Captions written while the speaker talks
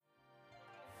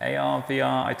AR,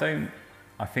 VR,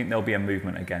 I think there'll be a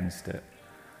movement against it.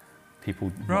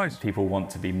 People want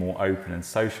to be more open and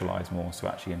socialise more, so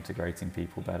actually integrating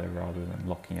people better rather than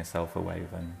locking yourself away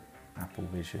with an Apple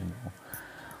Vision or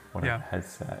whatever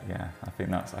headset. Yeah, I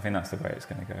think that's the way it's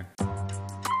going to go.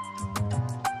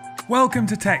 Welcome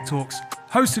to Tech Talks,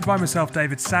 hosted by myself,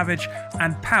 David Savage,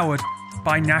 and powered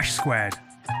by Nash Squared.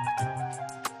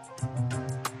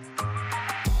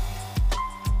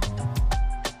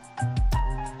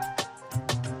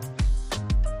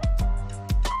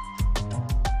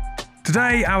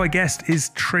 Today, our guest is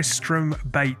Tristram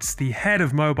Bates, the head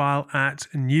of mobile at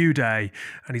NewDay,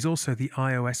 and he's also the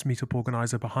iOS meetup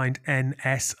organiser behind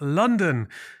NS London.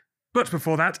 But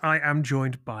before that, I am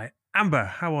joined by Amber.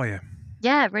 How are you?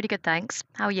 Yeah, really good, thanks.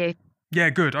 How are you? Yeah,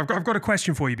 good. I've got a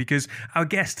question for you because our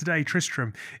guest today,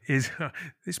 Tristram, is,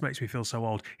 this makes me feel so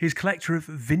old, he's a collector of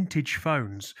vintage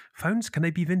phones. Phones, can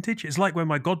they be vintage? It's like when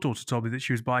my goddaughter told me that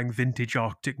she was buying vintage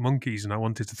Arctic monkeys and I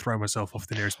wanted to throw myself off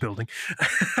the nearest building.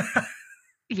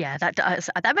 Yeah,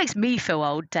 that makes me feel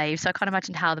old, Dave, so I can't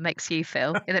imagine how that makes you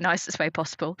feel in the nicest way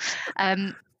possible.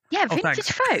 Yeah,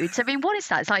 vintage phones. I mean, what is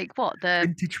that? It's like, what?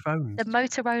 Vintage phones. The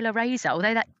Motorola Razr,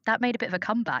 although that made a bit of a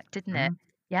comeback, didn't it?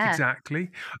 Yeah. Exactly.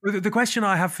 The question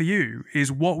I have for you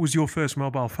is, what was your first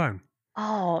mobile phone?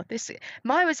 Oh,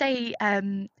 mine was a,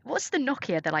 what's the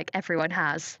Nokia that like everyone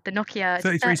has? The Nokia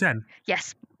 3310?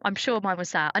 Yes, I'm sure mine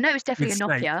was that. I know it was definitely a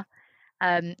Nokia.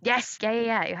 Yes,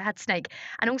 yeah, it had Snake.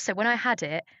 And also when I had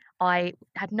it, I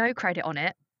had no credit on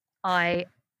it. I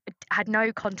had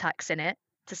no contacts in it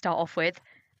to start off with.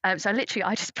 So literally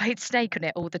I just played Snake on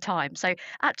it all the time. So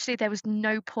actually there was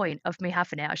no point of me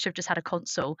having it. I should have just had a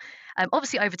console.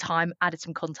 Obviously over time added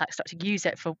some contacts, started to use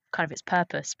it for kind of its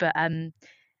purpose. But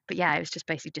yeah, it was just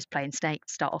basically just playing Snake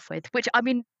to start off with, which I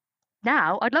mean,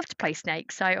 now I'd love to play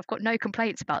Snake. So I've got no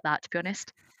complaints about that, to be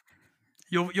honest.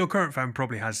 Your current phone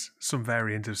probably has some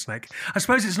variant of Snake. I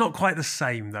suppose it's not quite the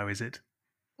same, though, is it?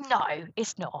 No,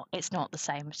 it's not. It's not the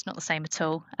same. It's not the same at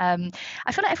all. I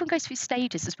feel like everyone goes through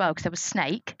stages as well, because there was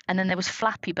Snake, and then there was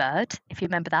Flappy Bird, if you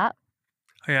remember that.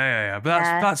 Yeah. But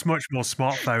that's much more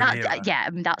smartphone. Yeah, I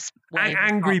mean, that's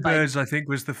Angry Birds, I think,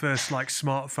 was the first like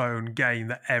smartphone game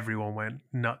that everyone went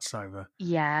nuts over.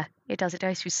 Yeah, it does. It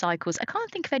goes through cycles. I can't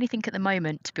think of anything at the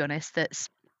moment, to be honest, that's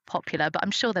popular, but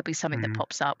I'm sure there'll be something that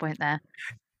pops up, won't there?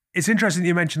 It's interesting that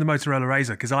you mentioned the Motorola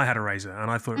Razr, because I had a Razr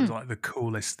and I thought it was like the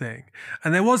coolest thing.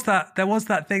 And there was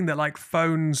that thing that like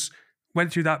phones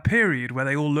went through that period where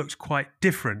they all looked quite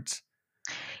different.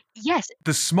 Yes.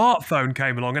 The smartphone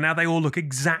came along and now they all look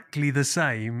exactly the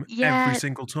same every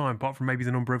single time, apart from maybe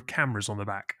the number of cameras on the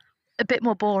back. A bit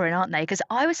more boring, aren't they? Because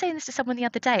I was saying this to someone the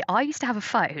other day. I used to have a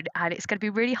phone, and it's going to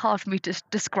be really hard for me to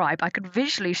describe. I could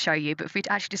visually show you, but for me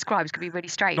to actually describe, it's going to be really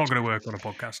strange. Not going to work on a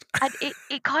podcast. And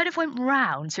it kind of went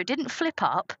round, so it didn't flip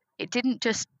up. It didn't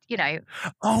just,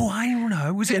 Oh, I don't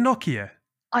know. Was it a Nokia?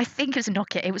 I think it was a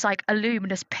Nokia. It was like a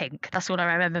luminous pink. That's all I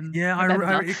remember. Yeah,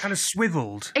 it kind of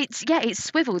swiveled. It's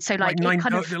swiveled. So like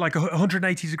like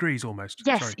 180 degrees almost.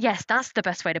 Yes, that's the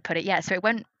best way to put it. Yeah, so it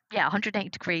went 180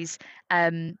 degrees.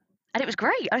 And it was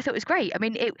great. I thought it was great. I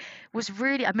mean, it was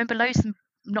really, I remember loads of them,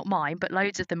 not mine, but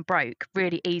loads of them broke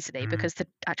really easily because the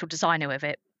actual designer of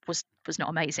it was not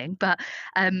amazing. But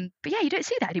yeah, you don't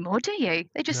see that anymore, do you?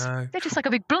 They're just like a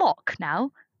big block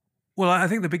now. Well, I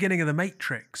think the beginning of the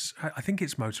Matrix, I think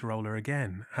it's Motorola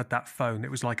again, had that phone.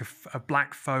 It was like a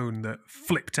black phone that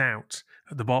flipped out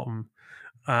at the bottom.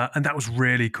 And that was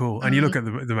really cool. And you look at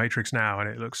the Matrix now and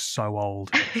it looks so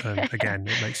old. And again,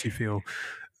 it makes you feel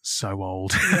so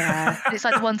old. Yeah, it's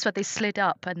like the ones where they slid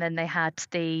up and then they had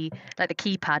the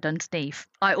keypad underneath.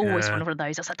 I always wanted one of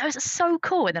those. I was like, those are so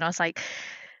cool. And then I was like,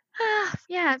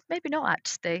 yeah, maybe not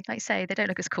actually. Like you say, they don't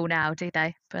look as cool now, do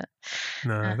they? But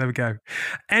no, there we go.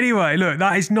 Anyway, look,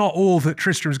 that is not all that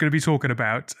Tristram's going to be talking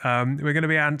about. We're going to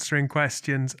be answering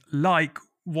questions like,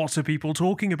 what are people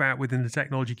talking about within the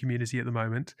technology community at the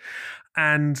moment?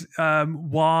 And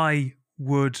why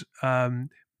would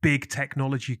big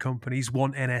technology companies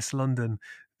want NS London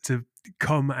to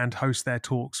come and host their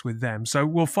talks with them? So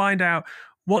we'll find out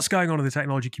what's going on in the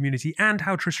technology community and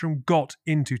how Tristram got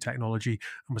into technology.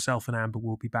 And myself and Amber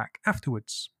will be back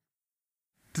afterwards.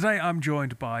 Today I'm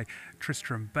joined by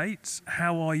Tristram Bates.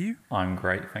 How are you? I'm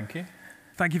great, thank you.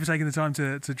 Thank you for taking the time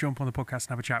to jump on the podcast and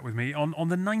have a chat with me. On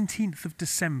the 19th of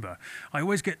December, I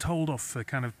always get told off for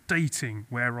kind of dating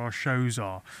where our shows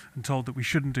are and told that we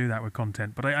shouldn't do that with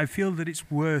content. But I feel that it's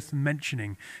worth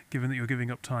mentioning, given that you're giving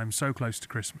up time so close to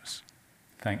Christmas.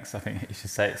 Thanks. I think you should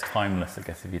say it's timeless, I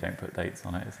guess, if you don't put dates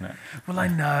on it, isn't it? Well, I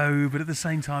know, but at the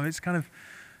same time, it's kind of,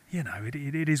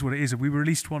 it is what it is. We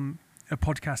released one a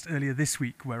podcast earlier this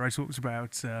week where I talked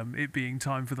about it being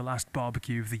time for the last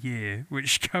barbecue of the year,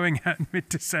 which going out in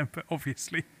mid-December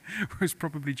obviously was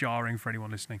probably jarring for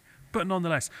anyone listening. But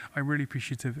nonetheless, I'm really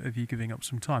appreciative of you giving up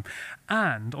some time.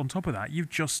 And on top of that, you've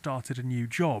just started a new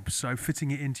job, so fitting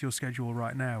it into your schedule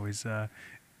right now is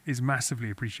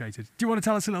massively appreciated. Do you want to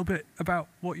tell us a little bit about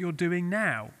what you're doing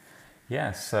now?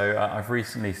 Yeah, so I've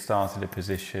recently started a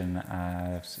position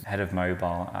as head of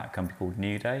mobile at a company called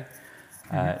NewDay.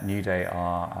 NewDay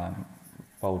are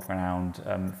world-renowned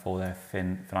for their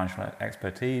financial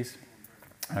expertise.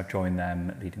 I've joined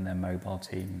them leading their mobile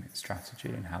team, strategy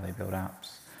and how they build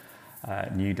apps.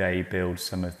 NewDay builds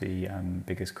some of the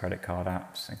biggest credit card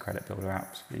apps and credit builder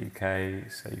apps for the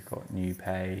UK. So you've got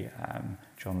NewPay,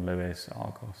 John Lewis,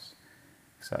 Argos,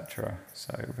 etc.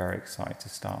 So very excited to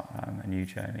start a new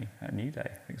journey at NewDay.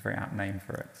 I think it's a very apt name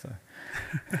for it. So.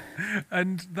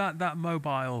 And that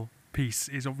mobile piece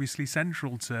is obviously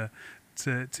central to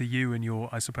you and your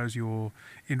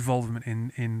involvement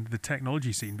in the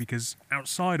technology scene, because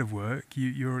outside of work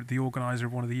you're the organizer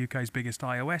of one of the UK's biggest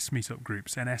iOS meetup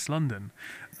groups, NS London.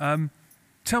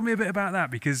 Tell me a bit about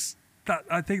that, because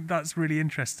I think that's really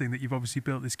interesting that you've obviously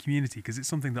built this community, because it's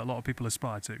something that a lot of people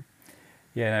aspire to.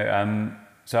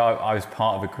 So I was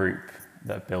part of a group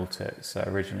that built it. So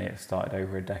originally it started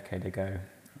over a decade ago,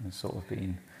 and sort of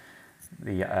been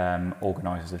the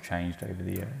organisers have changed over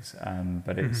the years,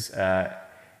 but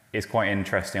it's quite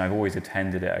interesting. I've always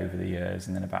attended it over the years,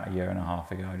 and then about a year and a half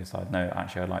ago I decided, no,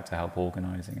 actually I'd like to help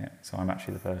organising it. So I'm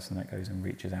actually the person that goes and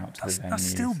reaches out to the venues. That's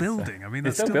still building. So, I mean,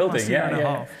 that's still building. Year and a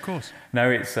half, of course. No,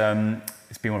 it's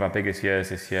been one of our biggest years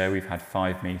this year. We've had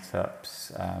 5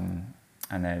 meetups,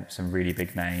 and then some really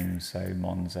big names, so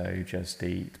Monzo, Just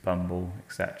Eat, Bumble,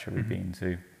 etc. We've been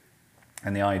to,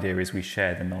 and the idea is we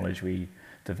share the knowledge we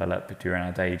develop during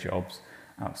our day jobs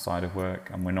outside of work,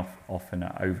 and we're not often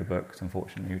overbooked.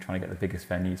 Unfortunately, we're trying to get the biggest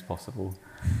venues possible.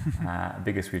 The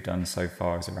biggest we've done so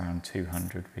far is around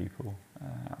 200 people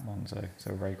at Monzo,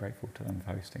 so we're very grateful to them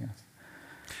for hosting us.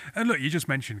 And look, you just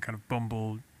mentioned kind of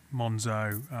Bumble,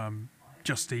 Monzo,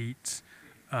 Just Eat,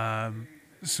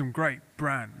 some great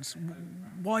brands.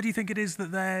 Why do you think it is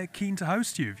that they're keen to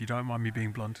host you, if you don't mind me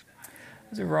being blunt?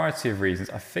 There's a variety of reasons.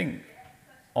 I think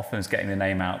often it's getting the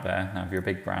name out there. Now, if you're a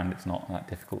big brand, it's not that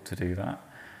difficult to do that.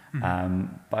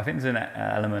 But I think there's an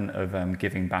element of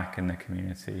giving back in the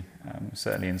community.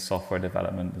 Certainly in software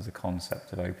development, there's a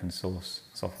concept of open source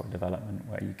software development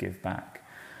where you give back.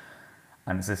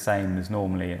 And it's the same. There's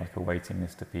normally like a waiting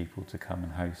list of people to come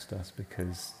and host us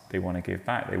because they want to give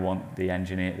back. They want the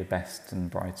best and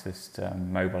brightest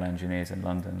mobile engineers in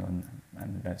London,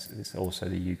 and it's also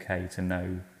the UK, to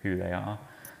know who they are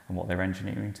and what their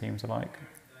engineering teams are like.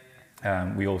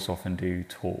 We also often do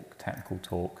technical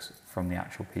talks from the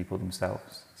actual people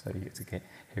themselves. So you get to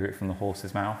hear it from the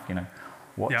horse's mouth,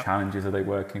 what challenges are they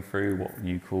working through, what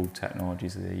new cool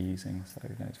technologies are they using. So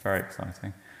it's very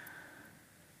exciting.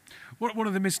 One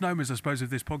of the misnomers, I suppose, of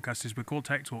this podcast is we're called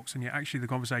Tech Talks, and yet actually the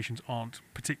conversations aren't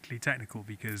particularly technical,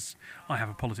 because I have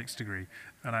a politics degree,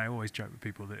 and I always joke with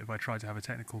people that if I tried to have a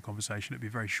technical conversation, it'd be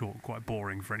very short and quite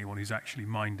boring for anyone who's actually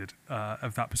minded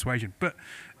of that persuasion. But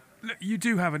you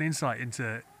do have an insight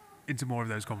into more of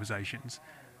those conversations.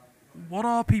 What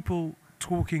are people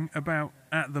talking about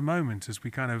at the moment as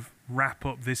we kind of wrap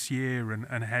up this year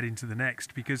and head into the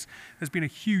next? Because there's been a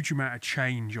huge amount of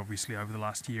change, obviously, over the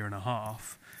last year and a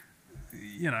half.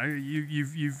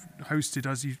 You've hosted,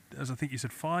 as I think you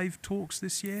said, 5 talks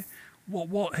this year.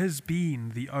 What has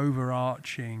been the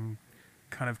overarching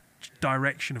kind of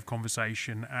direction of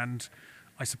conversation, and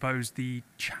I suppose the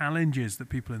challenges that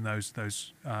people in those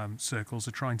circles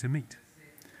are trying to meet?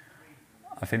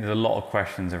 I think there's a lot of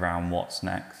questions around what's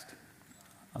next.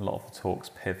 A lot of the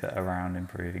talks pivot around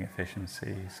improving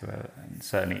efficiency, and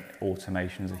certainly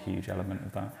automation is a huge element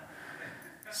of that.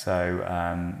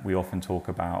 So we often talk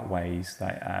about ways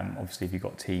that, obviously, if you've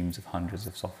got teams of hundreds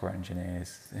of software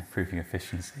engineers, improving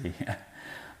efficiency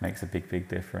makes a big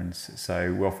difference.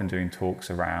 So we're often doing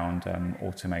talks around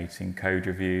automating code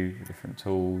review with different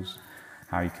tools,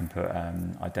 how you can put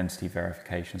identity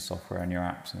verification software on your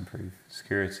apps and improve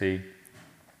security.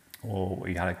 Or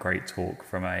we had a great talk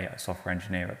from a software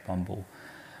engineer at Bumble,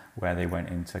 where they went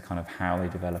into kind of how they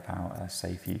develop out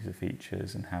safe user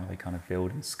features and how they kind of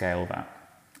build and scale that.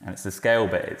 And it's the scale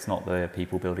bit, it's not the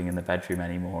people building in the bedroom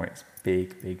anymore, it's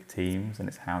big teams, and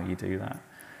it's how you do that.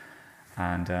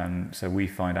 And so we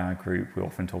find our group, we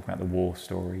often talk about the war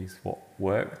stories, what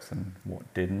worked and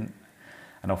what didn't.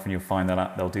 And often you'll find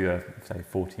that they'll do a, say,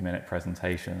 40-minute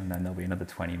presentation, and then there'll be another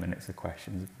 20 minutes of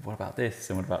questions. What about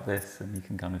this? And what about this? And you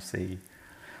can kind of see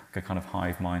a kind of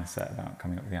hive mindset about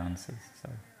coming up with the answers. So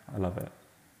I love it.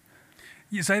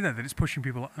 You say that it's pushing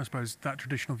people, I suppose, that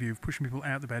traditional view of pushing people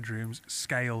out the bedrooms,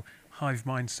 scale, hive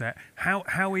mindset.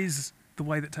 How is the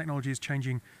way that technology is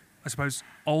changing, I suppose,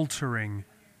 altering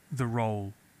the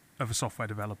role of a software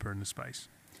developer in the space?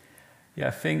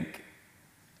 Yeah,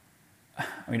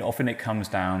 often it comes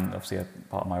down, obviously a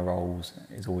part of my roles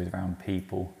is always around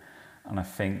people, and I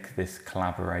think this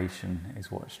collaboration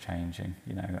is what's changing,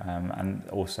 and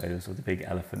also there's sort of the big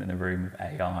elephant in the room of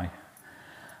AI.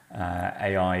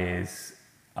 AI is,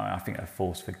 I think, a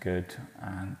force for good,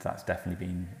 and that's definitely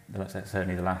been,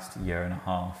 certainly the last year and a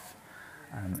half,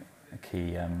 a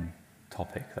key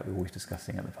topic that we're always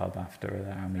discussing at the pub after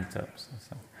our meetups.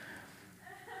 So.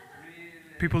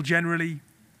 People generally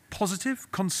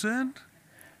positive, concerned?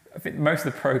 I think most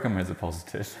of the programmers are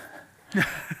positive.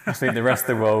 I think the rest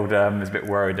of the world is a bit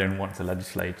worried and want to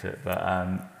legislate it, but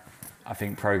I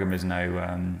think programmers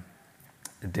know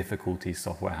the difficulty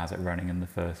software has at running in the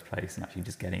first place, and actually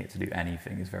just getting it to do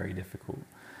anything is very difficult.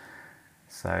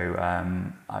 So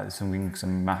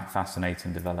some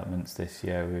fascinating developments this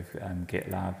year with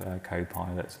GitLab,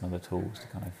 Copilots and other tools to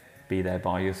kind of be there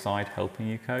by your side helping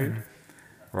you code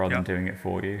rather than doing it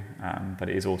for you. But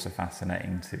it is also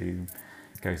fascinating to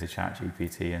go to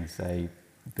ChatGPT and say,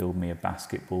 build me a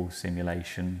basketball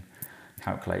simulation,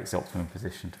 calculates the optimum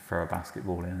position to throw a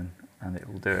basketball in, and it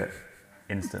will do it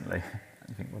instantly.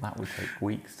 You think, well, that would take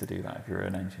weeks to do that if you're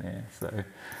an engineer. So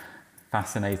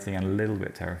fascinating and a little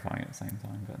bit terrifying at the same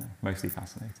time, but mostly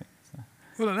fascinating. So.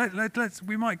 Well,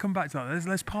 we might come back to that.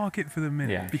 Let's park it for the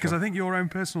minute, because I think your own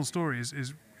personal story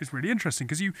is really interesting,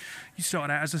 because you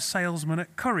started out as a salesman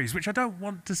at Currys, which I don't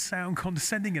want to sound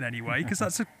condescending in any way, because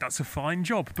that's a fine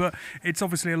job, but it's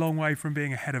obviously a long way from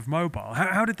being a head of mobile.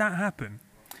 How did that happen?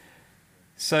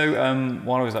 So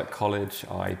while I was at college,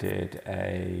 I did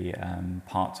a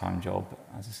part-time job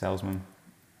as a salesman.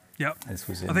 Yep. I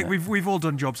think we've all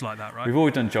done jobs like that, right? We've all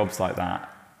done jobs like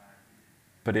that,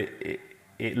 but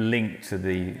it linked to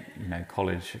the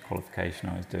college qualification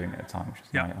I was doing at the time, which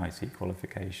was my IT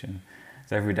qualification.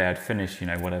 So every day I'd finish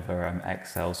whatever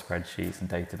Excel spreadsheets and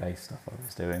database stuff I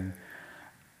was doing,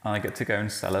 and I get to go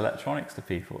and sell electronics to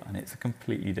people, and it's a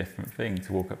completely different thing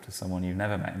to walk up to someone you've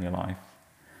never met in your life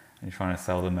and you're trying to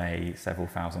sell them a several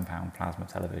 £1,000 plasma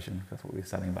television. That's what we were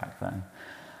selling back then.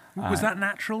 Was that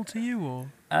natural to you, or?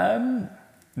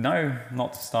 No,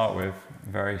 not to start with.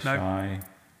 Very shy,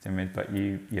 timid, but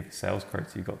you have a sales quota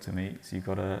you've got to meet, so you've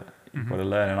got to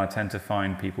learn. And I tend to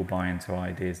find people buy into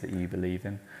ideas that you believe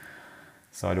in.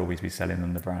 So I'd always be selling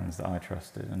them the brands that I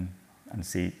trusted and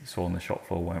saw on the shop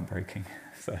floor weren't breaking.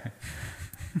 So.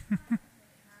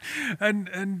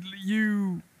 and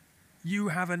you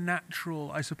have a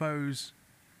natural, I suppose,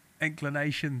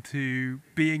 inclination to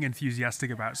being enthusiastic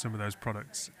about some of those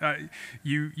products.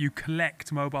 You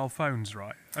collect mobile phones,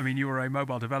 right? I mean, you were a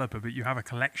mobile developer, but you have a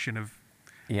collection of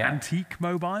antique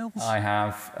mobiles? I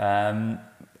have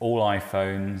all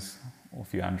iPhones, or a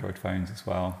few Android phones as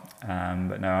well.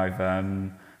 But no, I've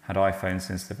had iPhones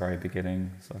since the very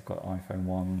beginning. So I've got iPhone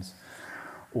 1s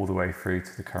all the way through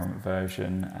to the current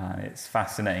version. And it's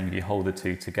fascinating if you hold the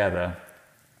two together.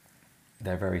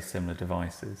 They're very similar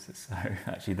devices. So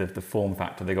actually the form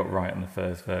factor they got right in the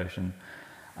first version.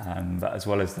 But as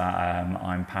well as that,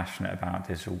 I'm passionate about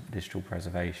digital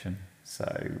preservation.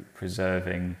 So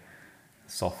preserving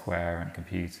software and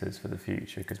computers for the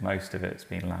future, because most of it's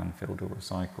been landfilled or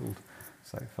recycled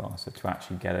so far. So to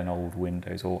actually get an old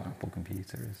Windows or Apple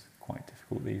computer is quite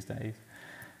difficult these days.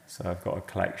 So I've got a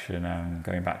collection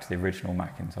going back to the original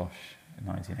Macintosh in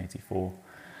 1984.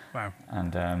 Wow.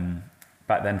 And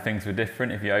back then things were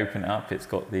different. If you open it up, it's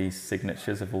got these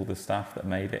signatures of all the staff that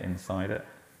made it inside it,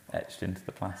 etched into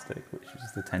the plastic, which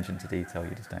is the attention to detail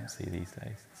you just don't see these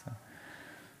days. So.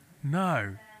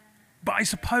 No. But I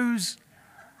suppose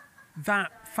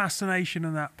that fascination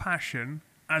and that passion,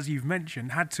 as you've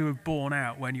mentioned, had to have borne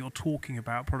out when you're talking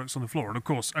about products on the floor. And of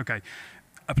course, okay,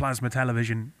 a plasma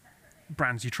television,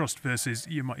 brands you trust versus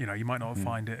you might not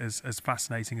find it as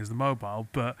fascinating as the mobile,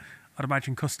 but I'd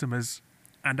imagine customers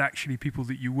and actually people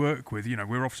that you work with,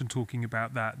 we're often talking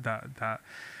about that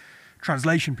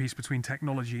translation piece between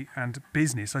technology and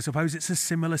business. I suppose it's a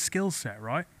similar skill set,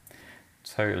 right?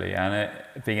 Totally, and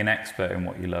being an expert in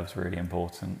what you love is really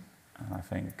important. And I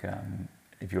think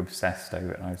if you're obsessed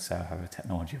over it, and I would say I have a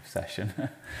technology obsession,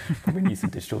 probably need some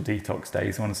digital detox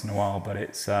days once in a while, but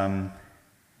it's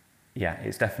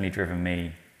definitely driven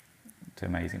me to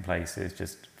amazing places,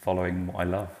 just following what I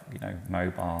love,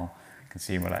 mobile,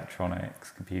 consumer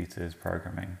electronics, computers,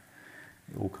 programming.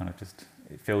 It all kind of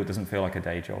it doesn't feel like a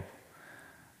day job,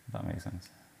 if that makes sense.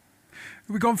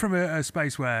 We've gone from a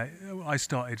space where I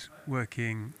started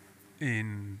working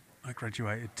I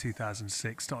graduated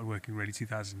 2006, started working really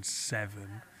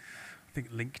 2007. I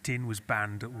think LinkedIn was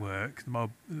banned at work.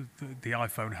 The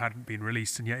iPhone hadn't been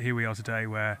released, and yet here we are today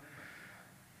where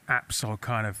apps are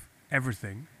kind of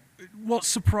everything. What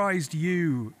surprised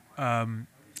you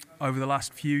over the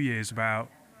last few years about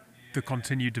the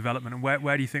continued development, and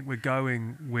where do you think we're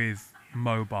going with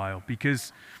mobile?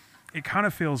 Because it kind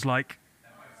of feels like,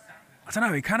 I don't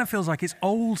know, it kind of feels like it's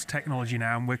old technology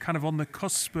now, and we're kind of on the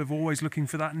cusp of always looking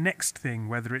for that next thing,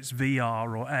 whether it's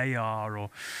VR or AR, or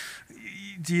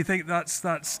do you think that's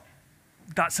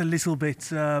a little bit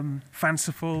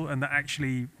fanciful, and that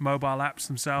actually mobile apps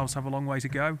themselves have a long way to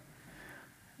go?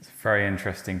 It's a very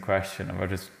interesting question. I'll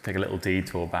just take a little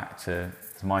detour back to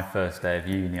my first day of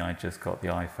uni. I just got the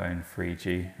iPhone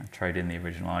 3G. I traded in the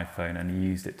original iPhone and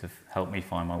used it to help me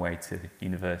find my way to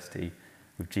university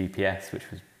with GPS, which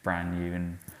was brand new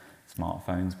in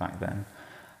smartphones back then.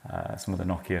 Some of the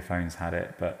Nokia phones had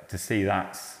it, but to see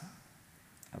that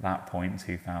at that point,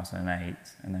 2008,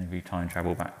 and then if you time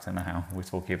travel back to now, we're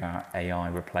talking about AI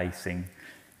replacing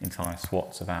entire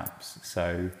swaths of apps.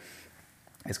 So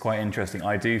it's quite interesting.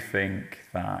 I do think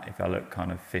that if I look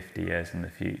kind of 50 years in the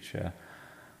future,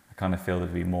 I kind of feel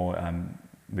there'll be more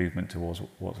movement towards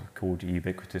what's called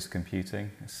ubiquitous computing.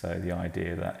 So the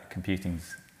idea that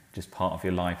computing's just part of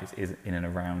your life, is in and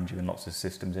around you, and lots of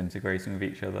systems integrating with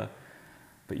each other.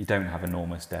 But you don't have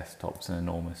enormous desktops and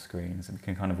enormous screens, and you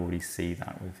can kind of already see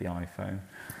that with the iPhone.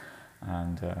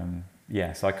 And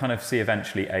so I kind of see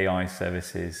eventually AI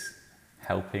services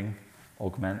helping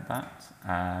augment that.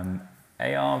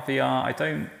 AR,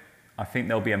 VR, I think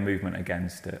there'll be a movement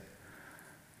against it.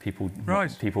 People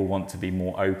want to be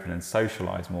more open and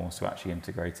socialize more, so actually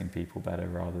integrating people better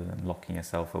rather than locking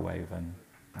yourself away with an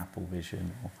Apple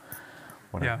Vision or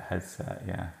whatever headset.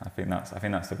 Yeah, I think that's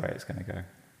the way it's going to go.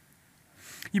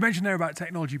 You mentioned there about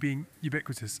technology being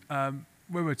ubiquitous. When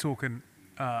we were talking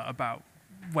about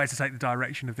where to take the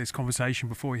direction of this conversation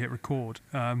before we hit record,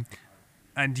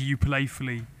 and you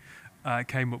playfully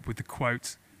came up with the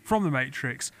quote from The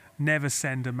Matrix, "Never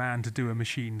send a man to do a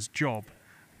machine's job."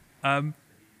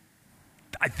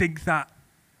 I think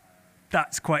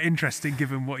that's quite interesting,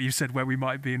 given what you said, where we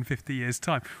might be in 50 years'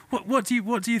 time. What do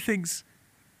you think's,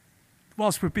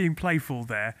 whilst we're being playful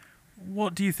there,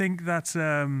 what do you think that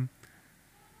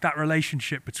that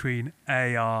relationship between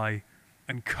AI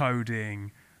and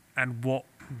coding and what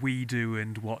we do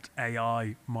and what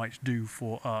AI might do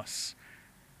for us,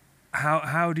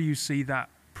 how do you see that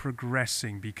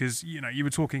progressing? Because you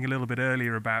were talking a little bit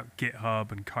earlier about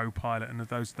GitHub and Copilot and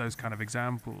those kind of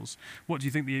examples. What do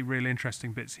you think the really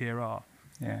interesting bits here are?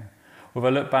 Yeah, well,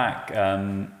 if I look back,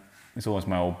 it's always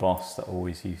my old boss that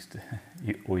always used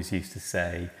to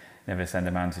say, "Never send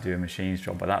a man to do a machine's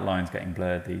job." But that line's getting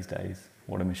blurred these days.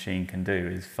 What a machine can do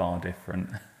is far different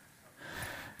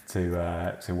to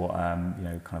what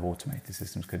kind of automated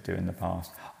systems could do in the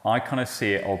past. I kind of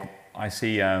see it. I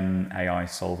see AI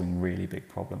solving really big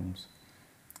problems.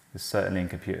 There's certainly in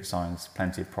computer science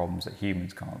plenty of problems that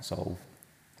humans can't solve.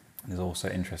 There's also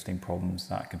interesting problems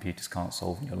that computers can't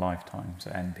solve in your lifetime, so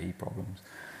NP problems.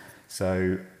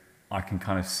 So I can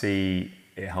kind of see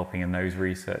it helping in those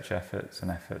research efforts and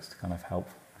efforts to kind of help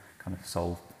kind of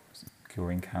solve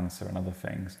curing cancer and other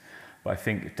things. But I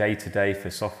think day to day for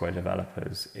software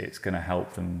developers, it's going to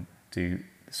help them do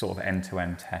sort of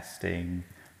end-to-end testing,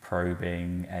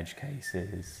 probing, edge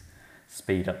cases,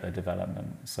 speed up their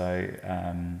development. So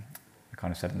I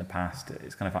kind of said in the past,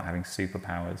 it's kind of like having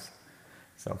superpowers.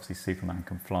 So obviously Superman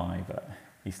can fly, but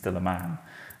he's still a man.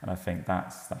 And I think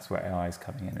that's where AI is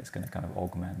coming in. It's going to kind of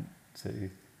augment to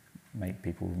make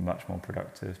people much more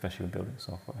productive, especially with building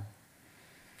software.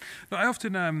 I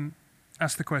often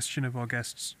ask the question of our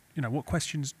guests, what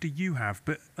questions do you have?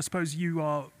 But I suppose you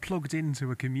are plugged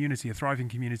into a community, a thriving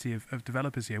community of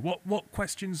developers here. What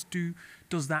questions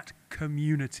does that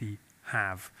community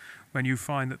have when you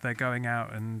find that they're going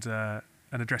out and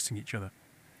addressing each other?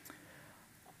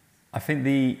 I think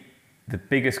the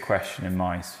biggest question in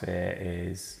my sphere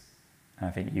is, and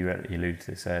I think you alluded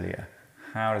to this earlier,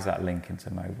 how does that link into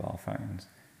mobile phones?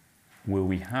 Will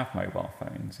we have mobile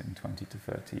phones in 20 to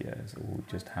 30 years, or will we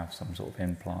just have some sort of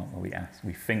implant where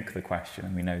we think the question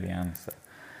and we know the answer?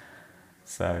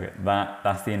 So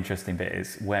that's the interesting bit,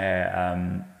 is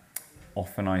where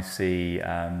often I see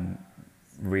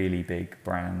really big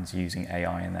brands using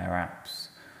AI in their apps,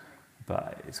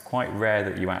 but it's quite rare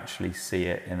that you actually see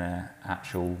it in an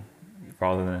actual,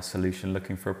 rather than a solution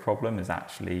looking for a problem, is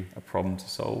actually a problem to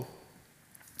solve.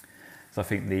 So I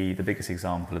think the biggest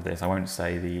example of this, I won't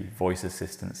say the voice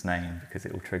assistant's name because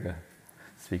it will trigger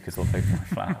speakers all over my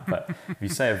flat, but if you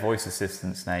say a voice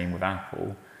assistant's name with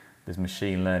Apple, there's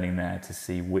machine learning there to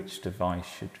see which device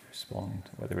should respond,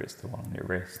 whether it's the one on your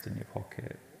wrist, in your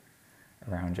pocket,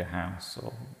 around your house,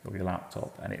 or your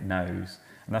laptop, and it knows.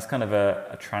 And that's kind of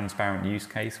a transparent use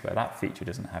case where that feature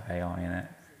doesn't have AI in it.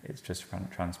 It's just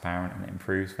transparent and it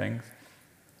improves things.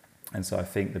 And so I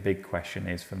think the big question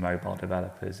is for mobile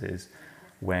developers is,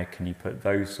 where can you put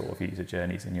those sort of user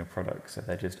journeys in your product so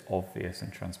they're just obvious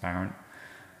and transparent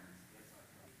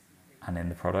and in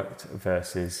the product,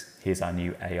 versus here's our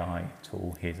new AI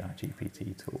tool, here's our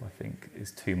GPT tool. I think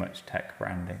is too much tech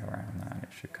branding around that, and it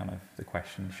should kind of, the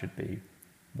question should be,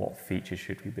 what features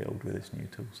should we build with this new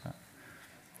tool set?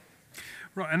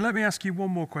 Right, and let me ask you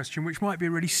one more question, which might be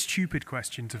a really stupid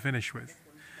question to finish with.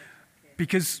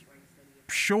 Because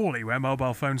surely where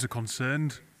mobile phones are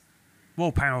concerned,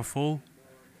 more powerful,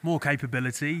 more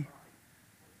capability,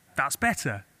 that's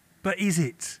better. But is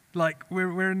it? Like,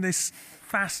 we're in this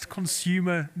fast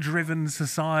consumer-driven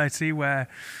society where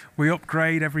we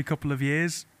upgrade every couple of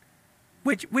years.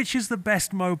 Which is the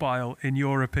best mobile, in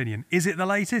your opinion? Is it the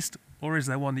latest, or is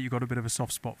there one that you've got a bit of a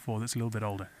soft spot for that's a little bit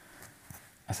older?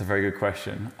 That's a very good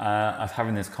question. I was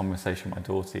having this conversation with my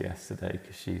daughter yesterday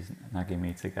because she's nagging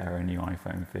me to get her a new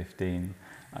iPhone 15.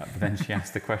 But then she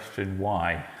asked the question,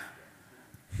 why?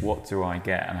 What do I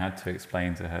get? And I had to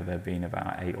explain to her there have been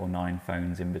about 8 or 9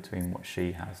 phones in between what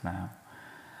she has now.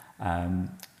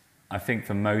 I think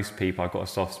for most people, I've got a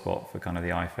soft spot for kind of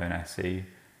the iPhone SE.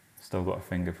 Still got a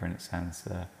fingerprint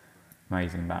sensor,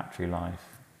 amazing battery life.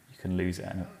 You can use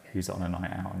it on a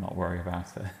night out and not worry about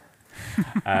it.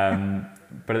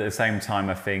 But at the same time,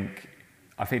 I think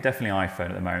definitely iPhone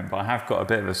at the moment, but I have got a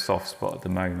bit of a soft spot at the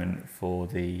moment for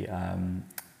the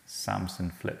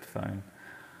Samsung flip phone.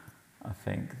 I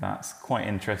think that's quite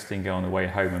interesting, going on the way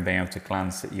home and being able to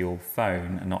glance at your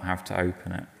phone and not have to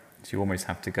open it. So you almost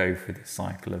have to go through this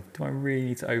cycle of, do I really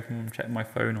need to open and check my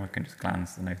phone, or I can just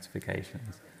glance at the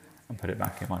notifications and put it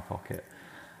back in my pocket.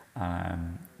 So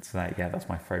that's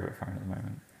my favourite phone at the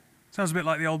moment. Sounds a bit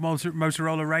like the old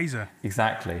Motorola Razr.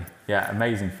 Exactly. Yeah,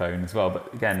 amazing phone as well.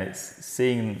 But again, it's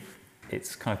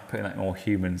kind of putting that more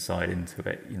human side into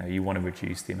it. You know, you want to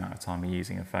reduce the amount of time you're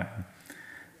using a phone.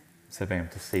 So being able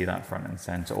to see that front and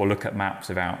centre, or look at maps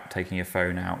without taking your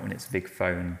phone out when it's a big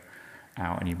phone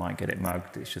out and you might get it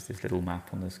mugged. It's just this little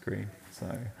map on the screen.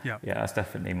 So yeah, that's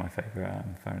definitely my favourite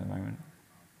phone at the moment.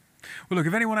 Well, look,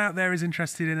 if anyone out there is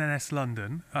interested in NS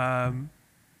London,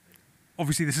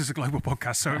 obviously this is a global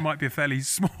podcast, so it might be a fairly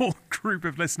small group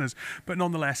of listeners, but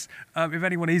nonetheless, if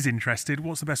anyone is interested,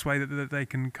 what's the best way that they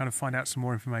can kind of find out some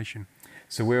more information?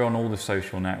 So we're on all the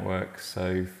social networks.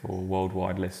 So for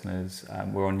worldwide listeners,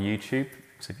 we're on YouTube.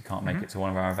 So if you can't make it to one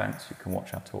of our events, you can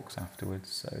watch our talks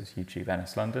afterwards. So it's YouTube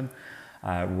NS London.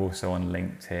 We're also on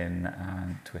LinkedIn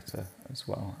and Twitter as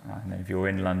well. And if you're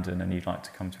in London and you'd like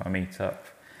to come to our meetup,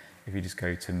 if you just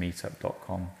go to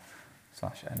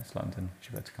meetup.com/NS London, you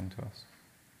should be able to come to us.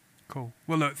 Cool.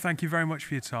 Well, look, thank you very much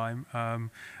for your time.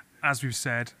 As we've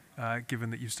said, given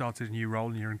that you've started a new role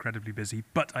and you're incredibly busy,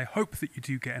 but I hope that you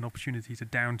do get an opportunity to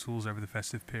down tools over the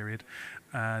festive period.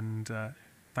 And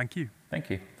thank you. Thank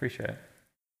you. Appreciate it.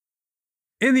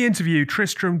 In the interview,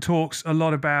 Tristram talks a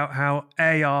lot about how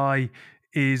AI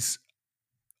is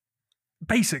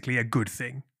basically a good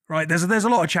thing, right? There's a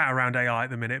lot of chat around AI at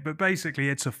the minute, but basically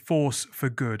it's a force for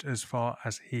good as far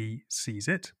as he sees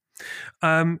it.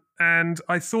 And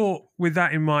I thought with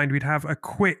that in mind, we'd have a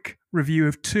quick review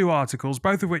of 2 articles,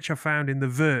 both of which I found in The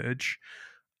Verge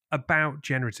about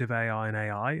generative AI and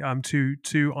AI,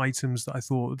 two items that I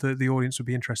thought that the audience would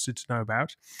be interested to know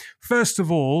about. First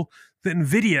of all, that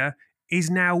NVIDIA is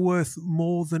now worth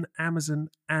more than Amazon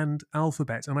and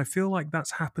Alphabet. And I feel like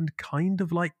that's happened kind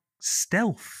of like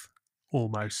stealth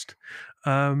almost.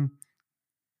 Were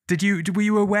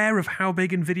you aware of how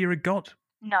big NVIDIA had got?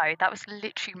 No, that was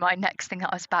literally my next thing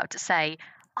that I was about to say.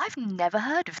 I've never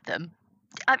heard of them.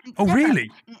 Really?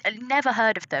 Never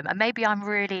heard of them. And maybe I'm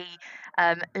really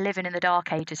living in the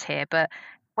dark ages here. But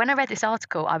when I read this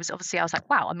article, I was like,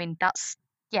 wow, I mean, that's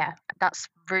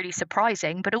really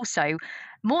surprising, but also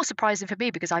more surprising for me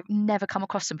because I've never come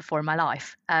across them before in my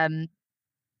life.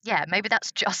 Maybe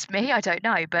that's just me. I don't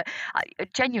know. But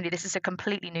genuinely, this is a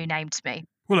completely new name to me.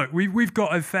 Well, look, we've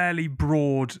got a fairly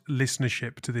broad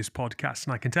listenership to this podcast.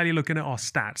 And I can tell you, looking at our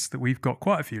stats, that we've got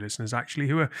quite a few listeners actually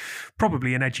who are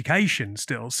probably in education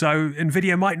still. So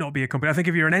NVIDIA might not be a company. I think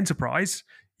if you're an enterprise,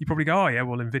 you probably go, oh yeah,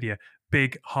 well, NVIDIA,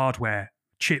 big hardware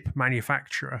chip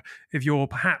manufacturer. If you're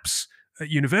perhaps at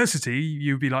university,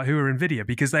 you'd be like, who are NVIDIA?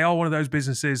 Because they are one of those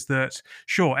businesses that,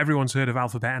 sure, everyone's heard of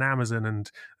Alphabet and Amazon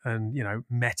and you know,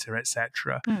 Meta,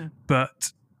 etc.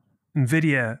 But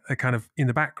NVIDIA are kind of in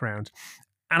the background.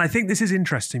 And I think this is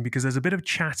interesting because there's a bit of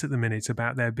chat at the minute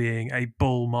about there being a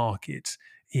bull market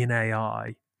in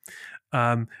AI.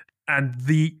 And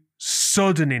the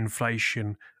sudden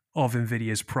inflation of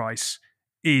NVIDIA's price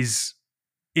is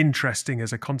interesting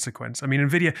as a consequence. I mean,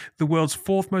 NVIDIA, the world's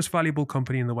fourth most valuable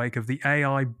company in the wake of the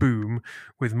AI boom,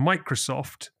 with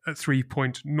Microsoft at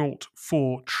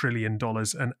 $3.04 trillion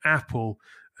and Apple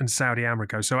and Saudi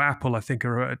Aramco. So Apple, I think,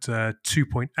 are at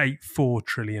 $2.84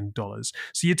 trillion.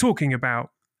 So you're talking about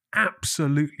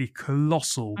absolutely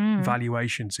colossal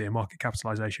valuations here, market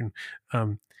capitalization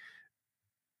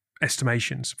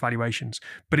estimations, valuations.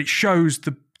 But it shows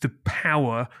the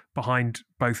power behind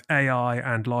both AI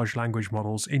and large language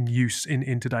models in use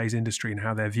in today's industry and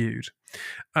how they're viewed.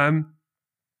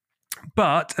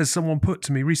 But as someone put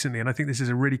to me recently, and I think this is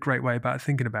a really great way about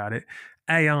thinking about it,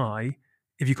 AI,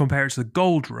 if you compare it to the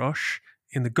gold rush,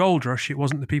 in the gold rush, it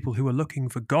wasn't the people who were looking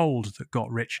for gold that got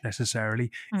rich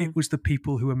necessarily. It was the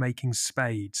people who were making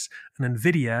spades. And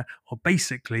NVIDIA are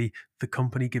basically the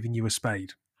company giving you a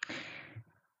spade.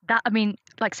 That, I mean,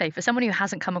 like I say, for someone who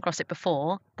hasn't come across it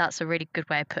before, that's a really good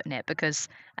way of putting it because,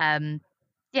 I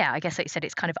guess like you said,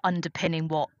 it's kind of underpinning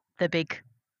what the big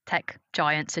tech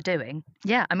giants are doing.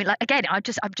 Yeah, I mean, like again, I'm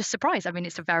just surprised. I mean,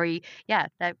 it's a very,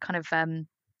 they're kind of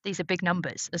these are big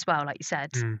numbers as well, like you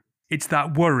said. It's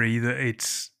that worry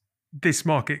that this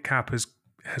market cap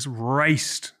has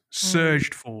raced,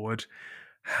 surged forward.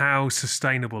 How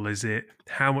sustainable is it?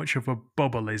 How much of a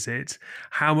bubble is it?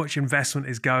 How much investment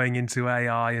is going into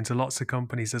AI, into lots of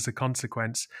companies as a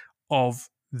consequence of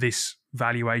these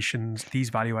valuations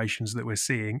that we're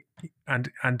seeing? And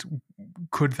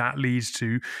could that lead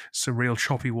to some real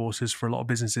choppy waters for a lot of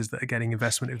businesses that are getting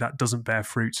investment if that doesn't bear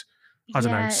fruit, I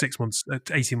don't know, 6 months,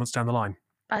 18 months down the line?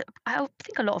 I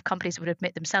think a lot of companies would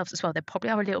admit themselves as well. They probably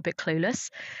are a little bit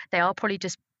clueless. They are probably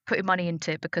just putting money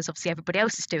into it because obviously everybody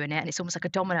else is doing it and it's almost like a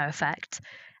domino effect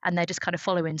and they're just kind of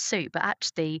following suit, but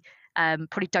actually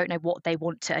probably don't know what they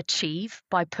want to achieve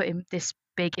by putting this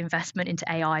big investment into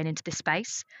AI and into this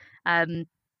space.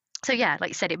 So yeah, like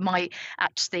you said, it might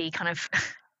actually kind of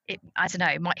I don't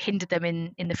know, it might hinder them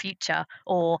in the future,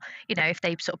 or if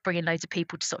they sort of bring in loads of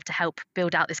people to help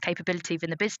build out this capability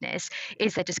within the business,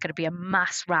 is there just going to be a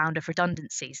mass round of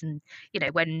redundancies? And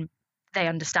when they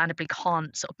understandably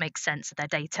can't sort of make sense of their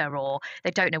data or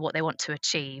they don't know what they want to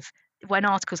achieve, when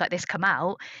articles like this come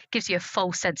out, it gives you a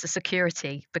false sense of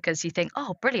security because you think,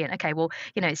 oh, brilliant, okay, well,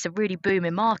 it's a really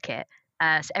booming market,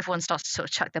 so everyone starts to sort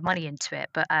of chuck their money into it.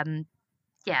 But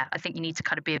I think you need to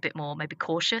kind of be a bit more maybe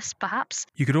cautious, perhaps.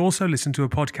 You could also listen to a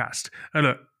podcast. And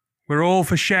look, we're all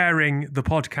for sharing the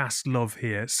podcast love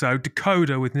here. So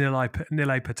Decoder with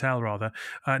Nilay Patel,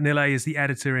 Nilay is the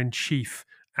editor-in-chief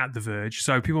at The Verge.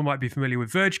 So people might be familiar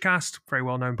with Vergecast, very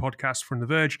well-known podcast from The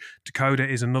Verge. Decoder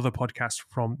is another podcast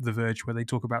from The Verge where they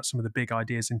talk about some of the big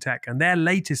ideas in tech. And their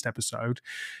latest episode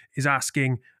is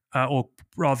asking, or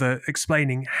rather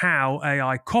explaining how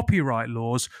AI copyright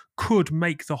laws could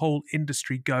make the whole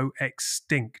industry go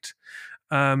extinct.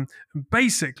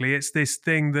 Basically, it's this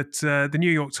thing that the New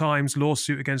York Times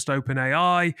lawsuit against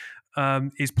OpenAI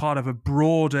is part of a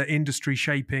broader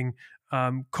industry-shaping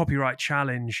copyright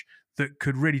challenge that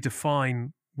could really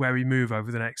define where we move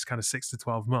over the next kind of 6 to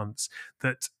 12 months.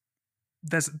 That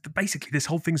there's basically this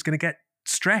whole thing's going to get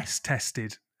stress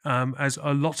tested as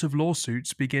a lot of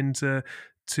lawsuits begin to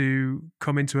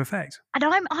come into effect. And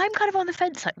I'm kind of on the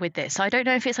fence with this. I don't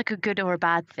know if it's like a good or a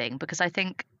bad thing, because I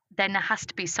think then there has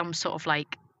to be some sort of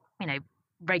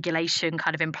regulation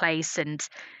kind of in place and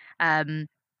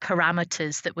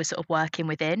parameters that we're sort of working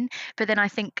within. But then I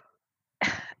think,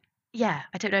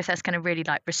 I don't know if that's going to really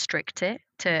restrict it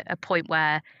to a point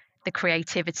where the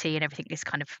creativity and everything is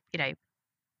kind of,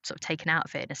 sort of taken out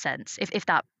of it in a sense.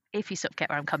 If you sort of get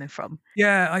where I'm coming from.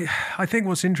 Yeah, I think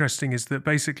what's interesting is that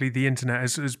basically the internet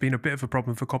has been a bit of a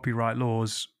problem for copyright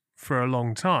laws for a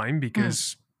long time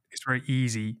because it's very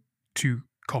easy to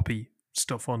copy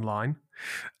stuff online.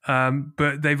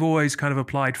 But they've always kind of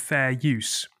applied fair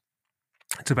use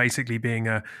to basically being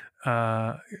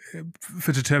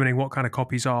for determining what kind of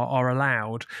copies are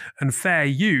allowed. And fair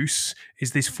use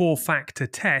is this 4-factor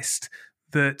test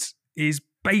that is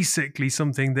basically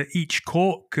something that each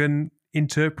court can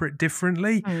interpret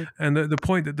differently. And the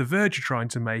point that The Verge are trying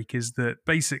to make is that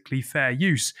basically fair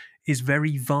use is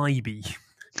very vibey,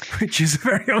 which is a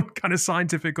very kind of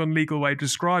scientific and legal way of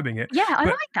describing it. Yeah, I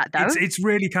like that though. It's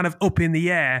really kind of up in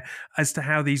the air as to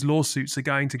how these lawsuits are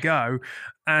going to go.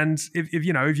 And if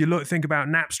you think about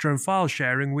Napster and file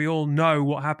sharing, we all know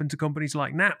what happened to companies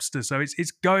like Napster. So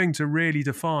it's going to really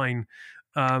define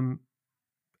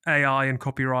AI and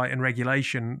copyright and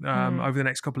regulation over the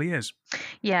next couple of years.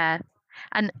 Yeah.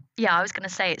 And yeah, I was going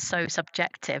to say it's so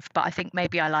subjective, but I think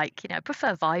maybe I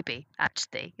prefer vibey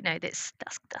actually.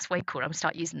 That's way cool. I'm gonna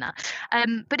start using that.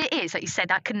 But it is, like you said,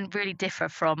 that can really differ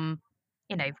from,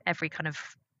 every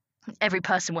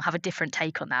person will have a different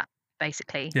take on that,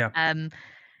 basically. Yeah.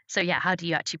 So yeah, how do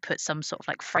you actually put some sort of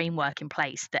like framework in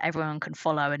place that everyone can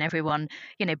follow and everyone,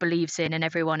 believes in and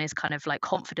everyone is kind of like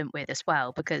confident with as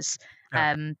well? Because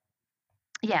and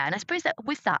I suppose that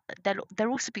with that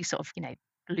there'll also be sort of,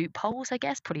 loopholes, I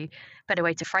guess, probably better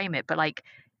way to frame it. But like,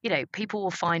 people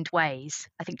will find ways.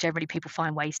 I think generally people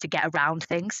find ways to get around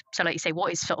things. So like you say,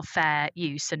 what is sort of fair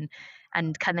use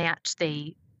and can they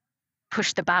actually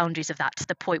push the boundaries of that to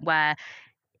the point where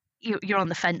you're on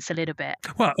the fence a little bit?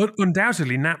 Well,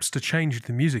 undoubtedly, Napster changed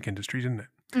the music industry, didn't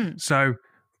it? So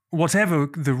whatever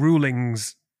the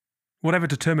rulings, whatever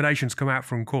determinations come out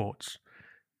from courts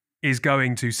is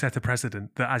going to set a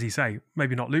precedent that, as you say,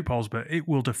 maybe not loopholes, but it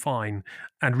will define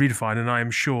and redefine. And I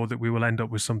am sure that we will end up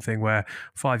with something where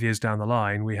 5 years down the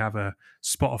line, we have a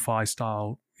Spotify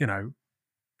style,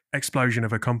 explosion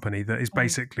of a company that is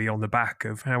basically on the back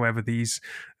of however these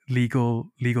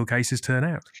legal cases turn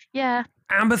out. Yeah.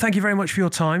 Amber, thank you very much for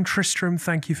your time. Tristram,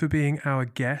 thank you for being our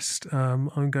guest.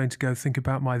 I'm going to go think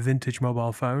about my vintage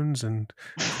mobile phones and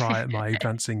cry at my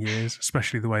advancing years,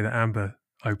 especially the way that Amber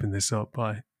opened this up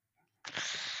by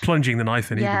plunging the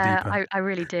knife in even deeper. Yeah, I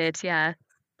really did. Yeah.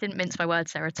 Didn't mince my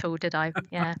words there at all, did I?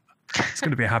 Yeah. It's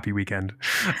going to be a happy weekend.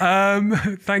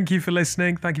 Thank you for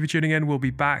listening. Thank you for tuning in. We'll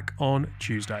be back on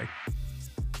Tuesday.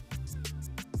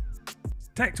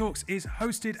 Tech Talks is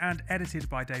hosted and edited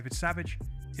by David Savage.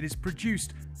 It is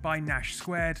produced by Nash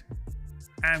Squared.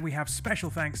 And we have special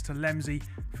thanks to Lemsey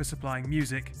for supplying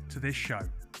music to this show.